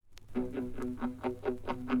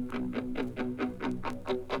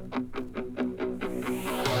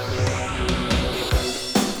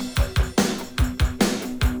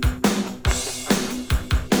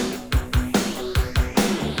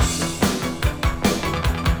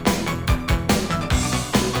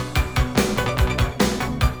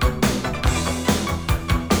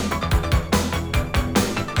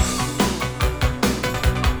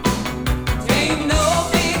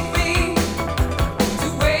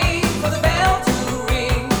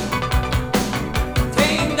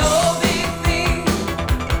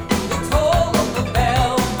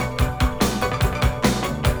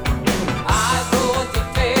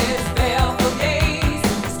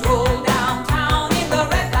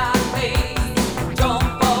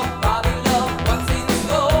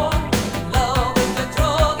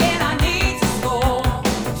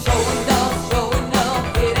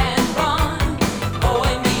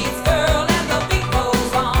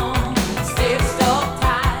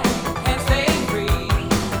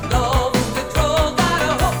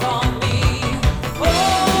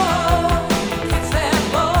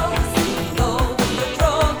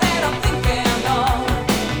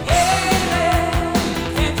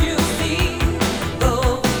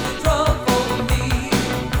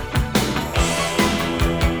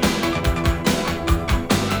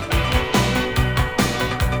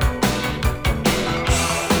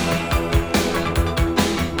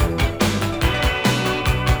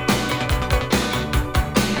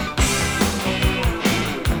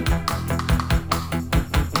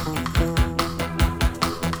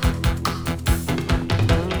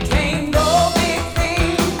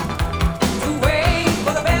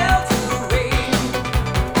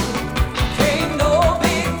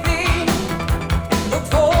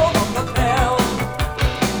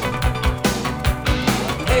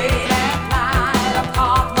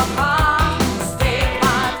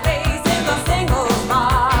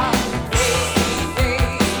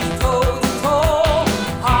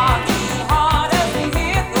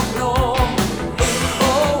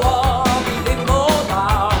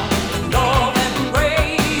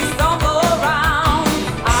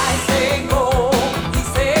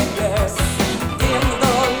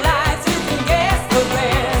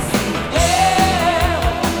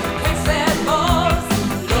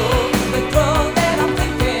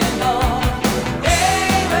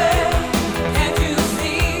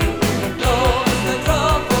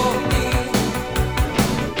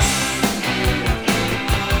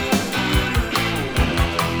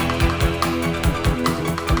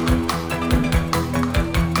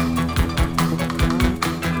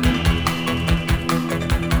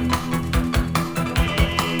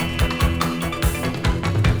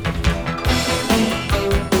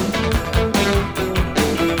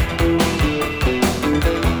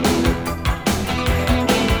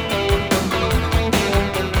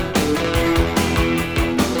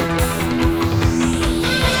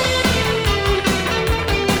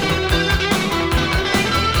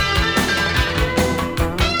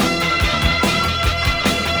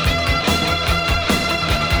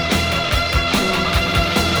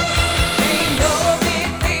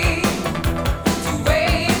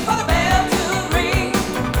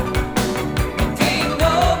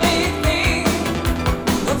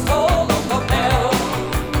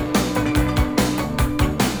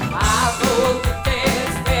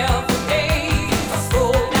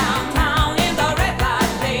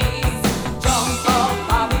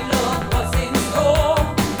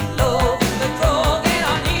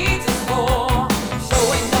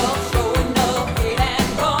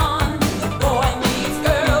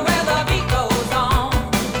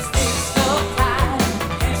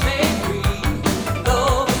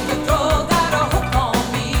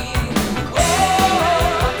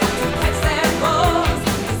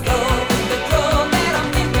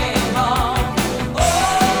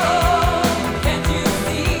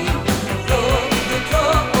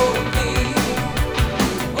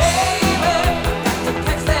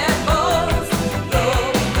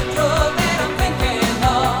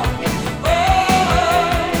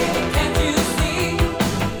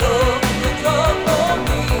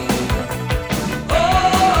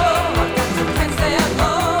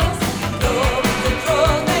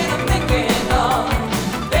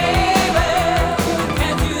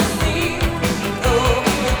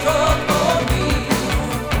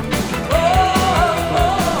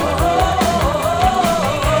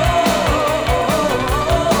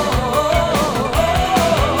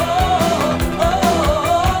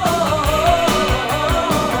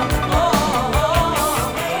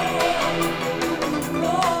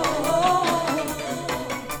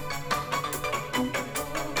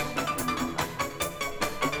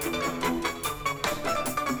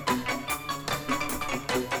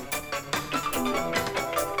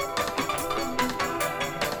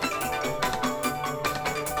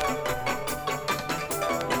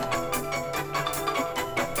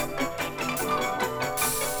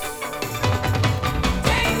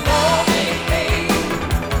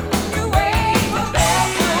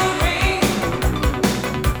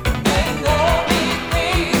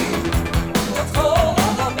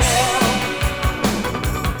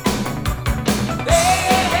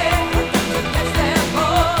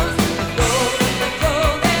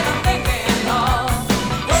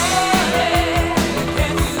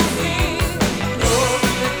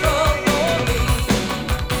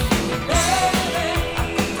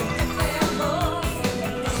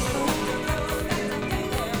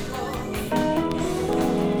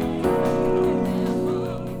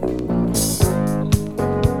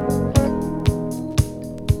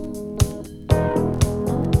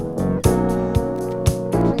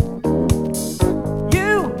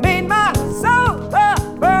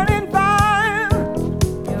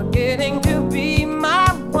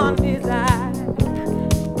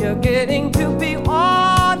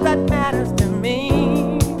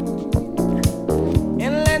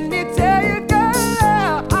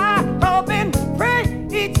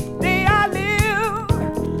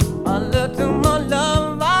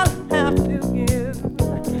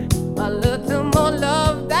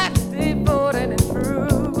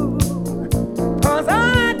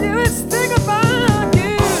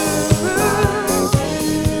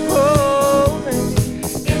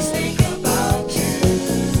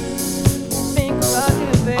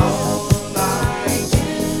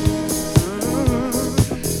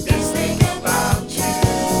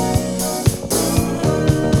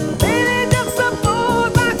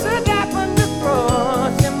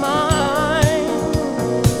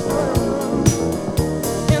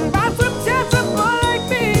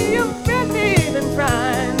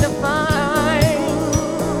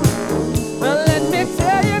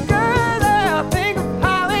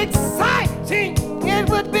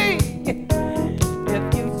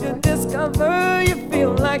discover you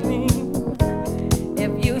feel like me,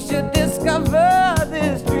 if you should discover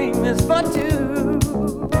this dream is for two,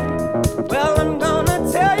 well, I'm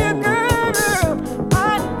gonna tell you, girl,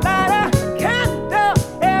 I light a candle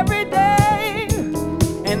every day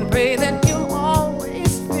and pray that you'll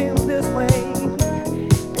always feel this way,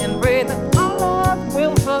 and pray that our love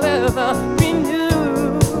will forever be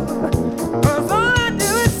new. 'Cause all I do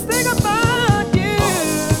is think about you.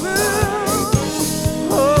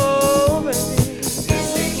 Oh, baby.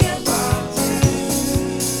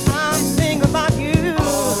 I'm thinking about you.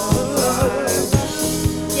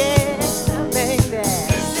 Yeah, baby.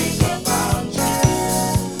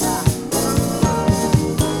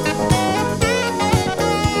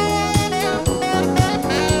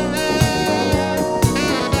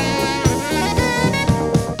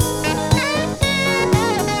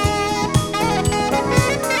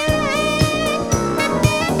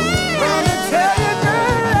 Gonna tell you,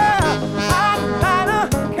 girl, I light a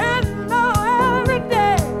candle every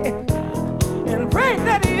day and pray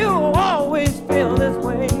that you always feel this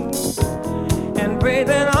way, and pray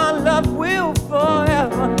that our love will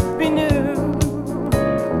forever be new.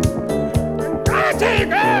 And I tell you,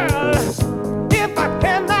 girl, if I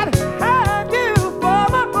cannot have you for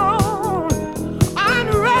my own, I'd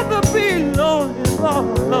rather be lonely, all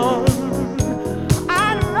alone.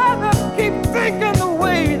 I'd rather keep thinking the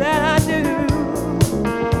way that I do.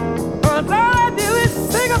 'Cause all I do is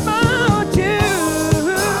think about you.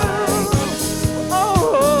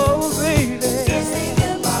 Oh, baby.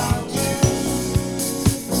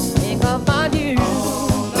 Think about you,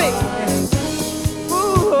 baby.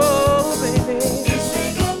 Ooh, baby.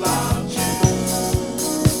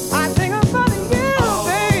 I think about you,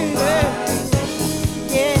 baby.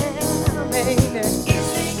 Yeah, baby.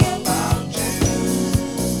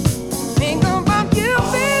 Think about you,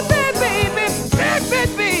 baby, baby,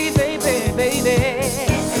 baby, baby, baby.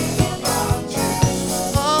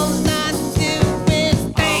 All I do is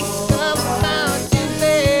think about you,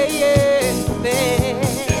 baby.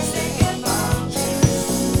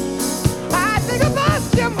 I think about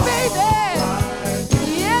you, baby.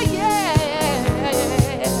 Yeah, yeah.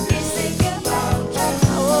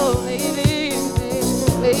 Oh, baby,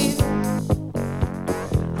 baby.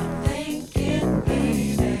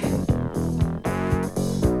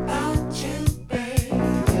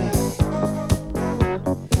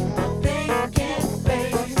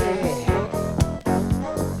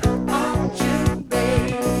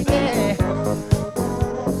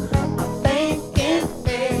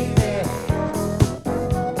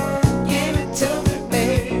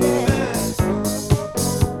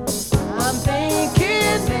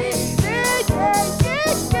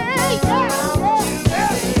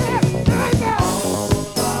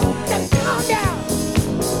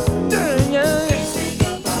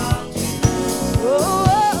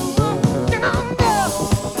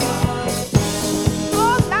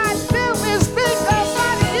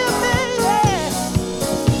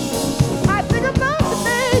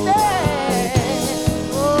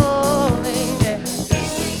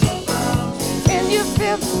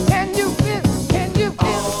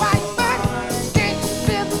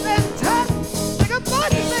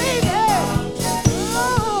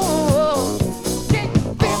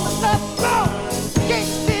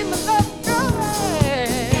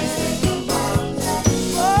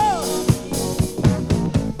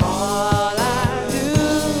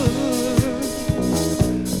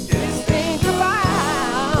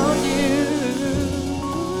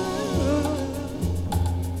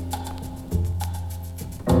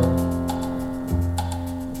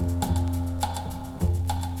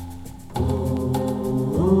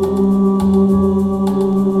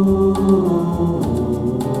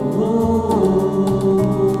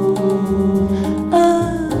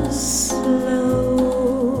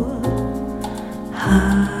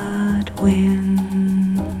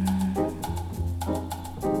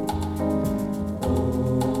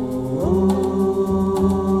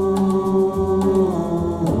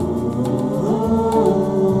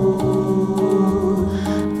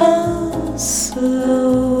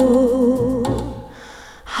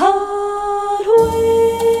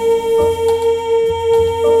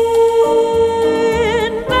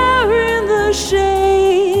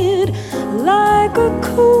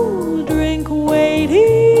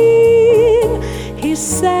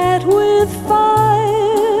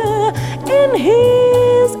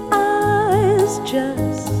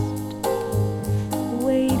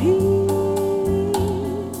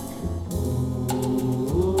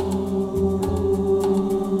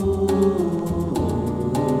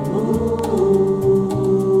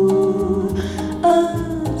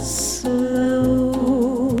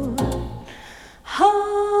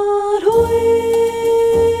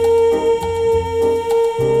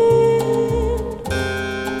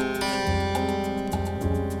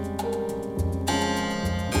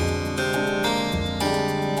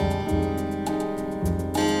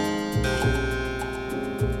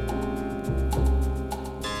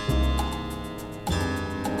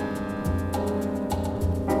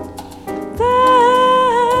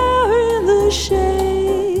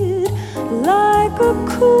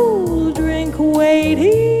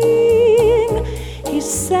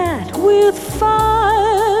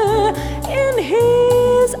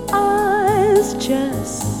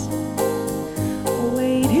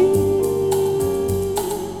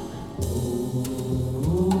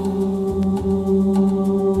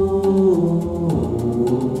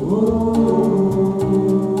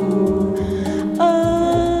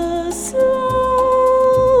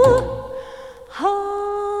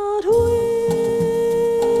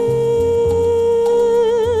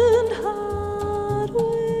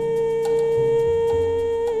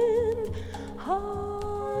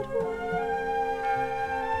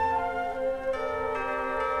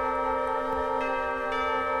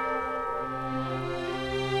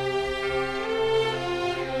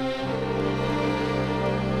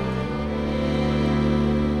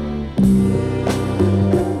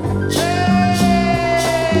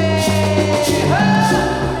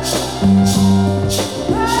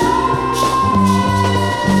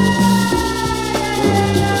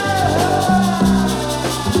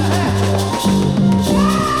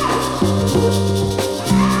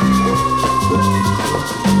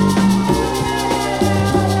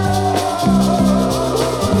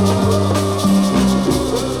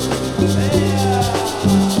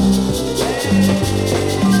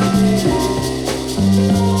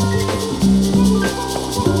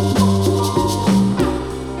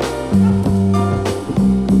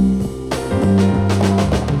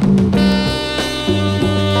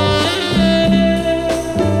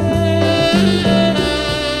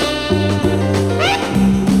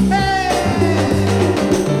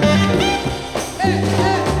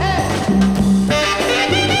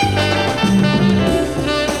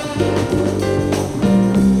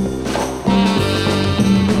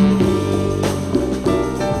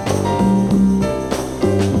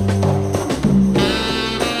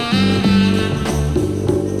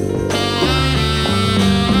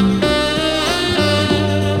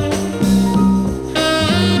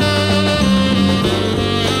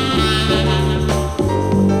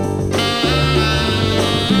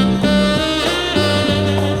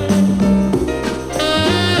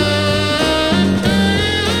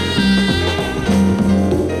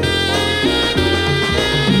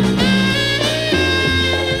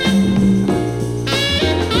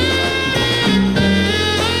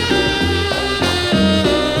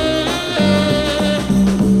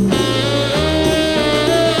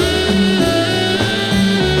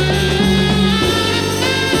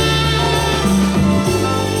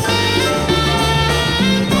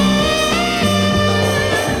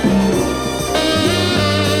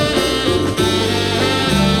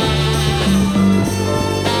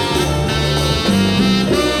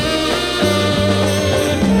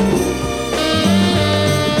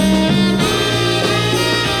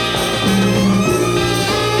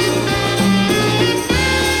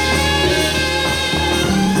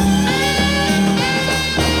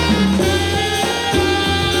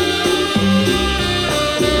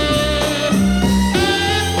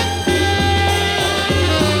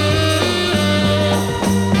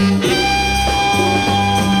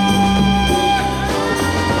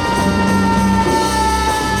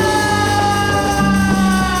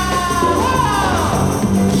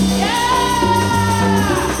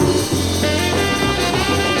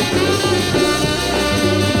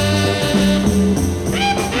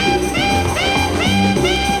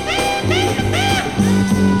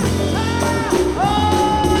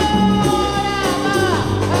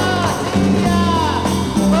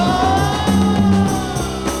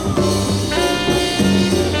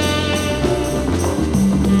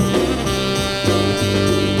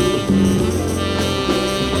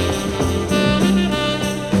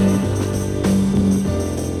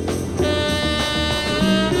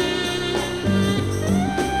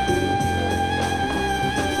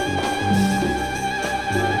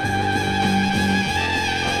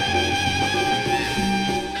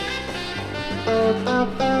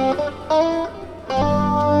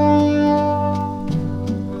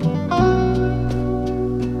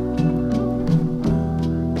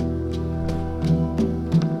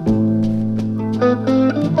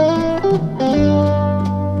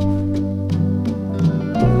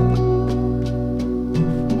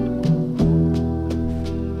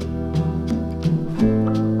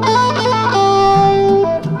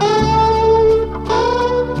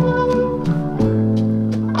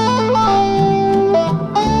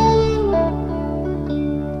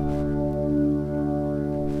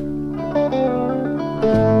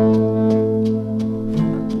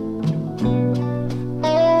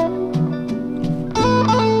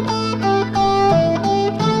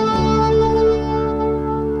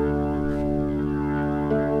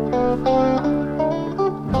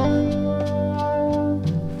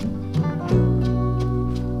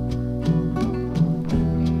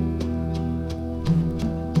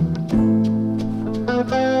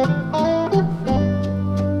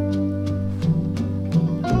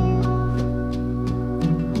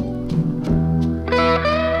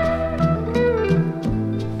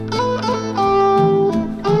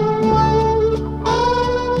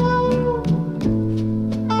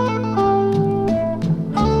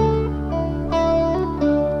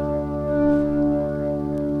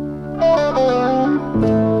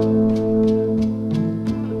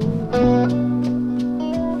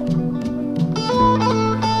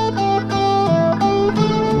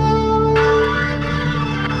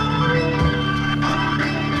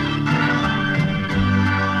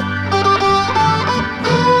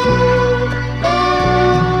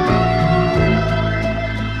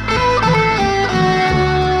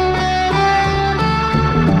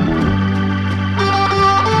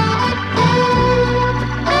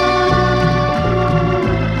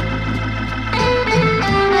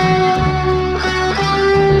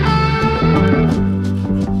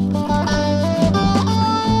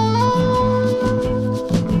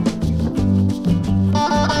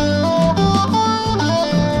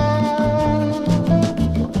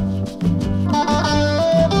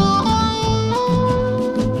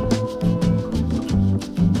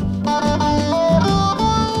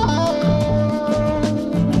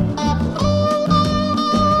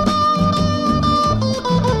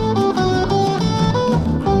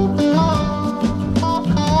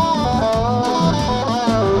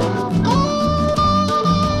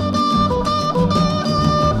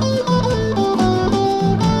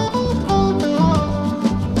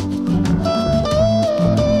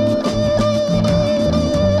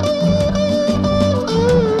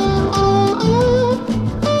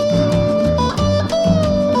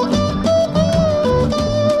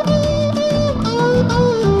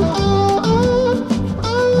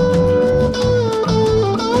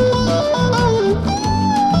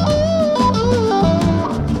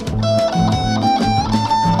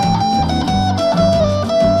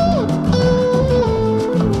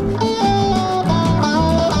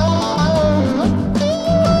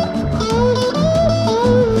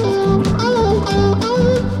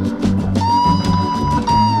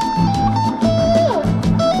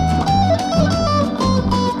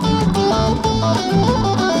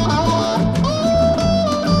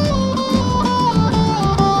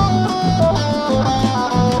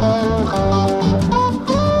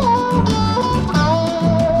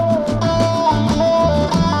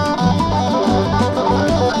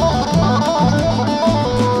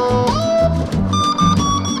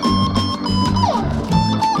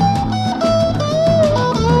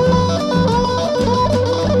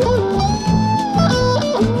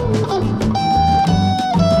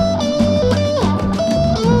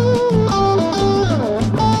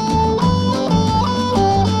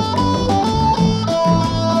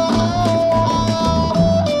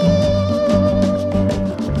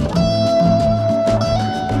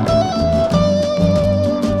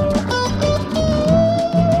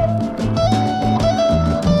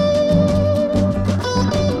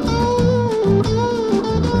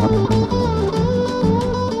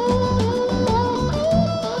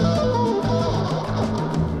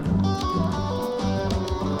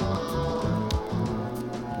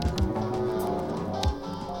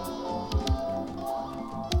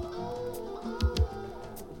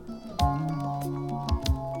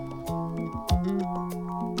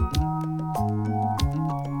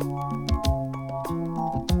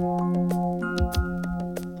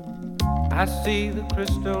 I see the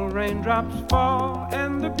crystal raindrops fall,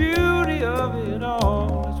 and the beauty of it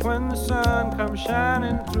all is when the sun comes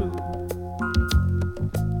shining through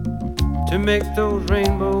to make those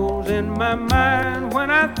rainbows in my mind. When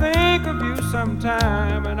I think of you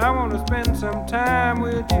sometime, and I want to spend some time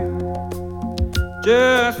with you,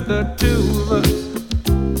 just the two of us.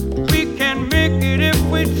 We can make it if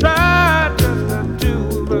we try, just the two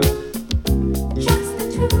of us. Just the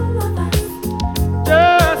two of us.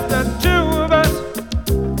 Just the two of us.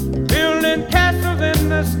 Building castles in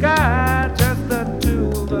the sky, just the two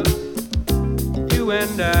of us. You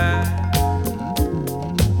and I.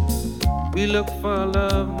 We look for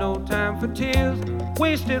love, no time for tears.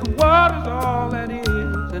 Wasted water's all that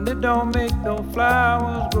is, and it don't make no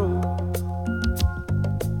flowers grow.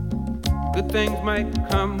 Good things might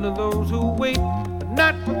come to those who wait, but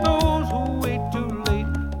not for those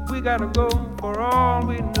we gotta go for all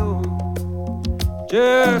we know.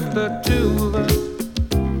 Just the two of us.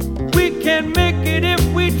 We can make it if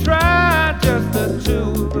we try. Just the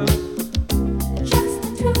two of us. Just the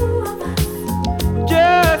two of us.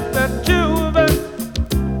 Just the two of us.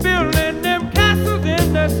 Building them castles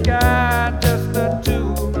in the sky. Just the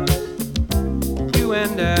two of us. You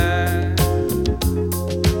and I.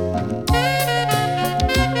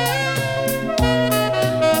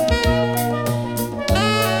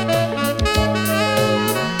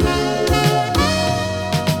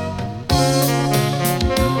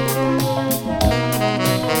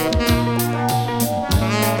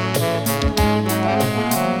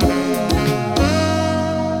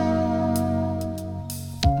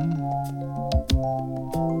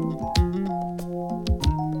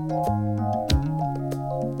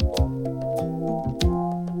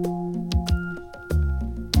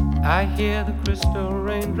 I hear the crystal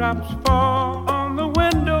raindrops fall on the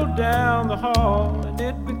window down the hall, and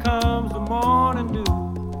it becomes the morning dew.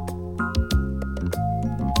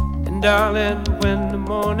 And darling, when the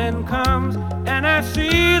morning comes and I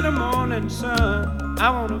see the morning sun, I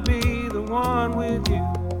wanna be the one with you.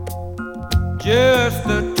 Just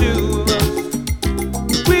the two of us.